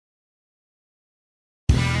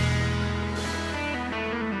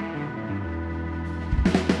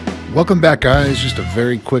Welcome back, guys. Just a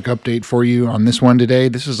very quick update for you on this one today.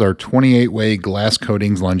 This is our 28-way glass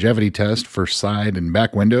coatings longevity test for side and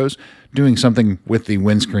back windows, doing something with the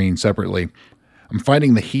windscreen separately. I'm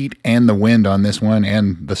fighting the heat and the wind on this one,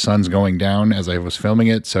 and the sun's going down as I was filming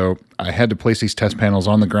it, so I had to place these test panels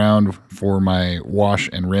on the ground for my wash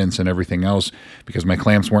and rinse and everything else because my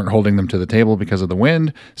clamps weren't holding them to the table because of the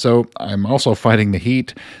wind. So I'm also fighting the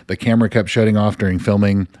heat. The camera kept shutting off during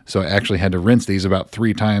filming, so I actually had to rinse these about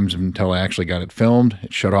 3 times until I actually got it filmed.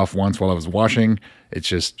 It shut off once while I was washing. It's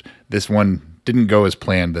just, this one didn't go as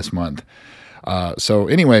planned this month. So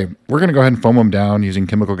anyway, we're going to go ahead and foam them down using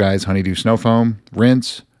Chemical Guys Honeydew Snow Foam,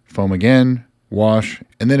 rinse, foam again, wash,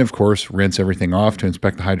 and then of course rinse everything off to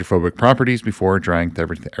inspect the hydrophobic properties before drying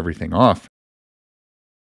everything off.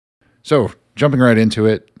 So jumping right into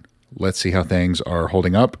it, let's see how things are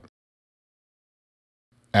holding up.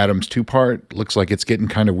 Adam's 2-part looks like it's getting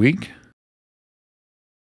kind of weak.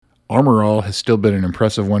 Armor All has still been an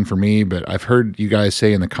impressive one for me, but I've heard you guys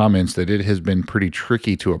say in the comments that it has been pretty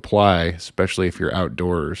tricky to apply, especially if you're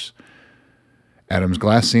outdoors. Adam's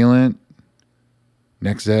Glass Sealant,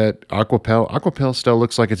 Nexet, Aquapel. Aquapel still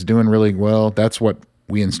looks like it's doing really well. That's what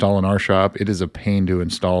we install in our shop. It is a pain to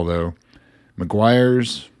install though.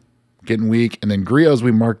 McGuire's getting weak, and then Griot's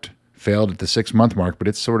we marked failed at the 6-month mark, but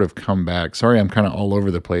it's sort of come back. Sorry, I'm kind of all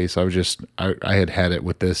over the place. I had it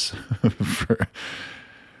with this for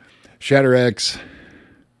Shatterex,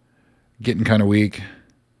 getting kind of weak.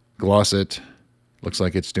 Glossit, looks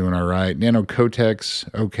like it's doing all right. Nano Cotex,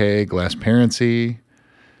 okay. Glassparency.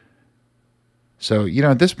 So, you know,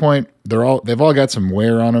 at this point, they've all got some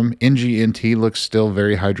wear on them. NGNT looks still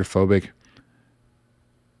very hydrophobic.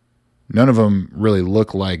 None of them really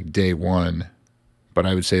look like day one, but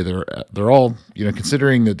I would say they're all, you know,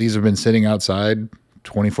 considering that these have been sitting outside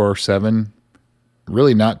 24/7,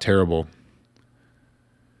 really not terrible.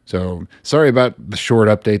 So sorry about the short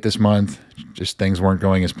update this month. Just things weren't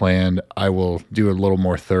going as planned. I will do a little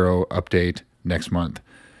more thorough update next month.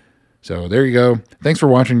 So there you go. Thanks for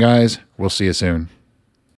watching, guys. We'll see you soon.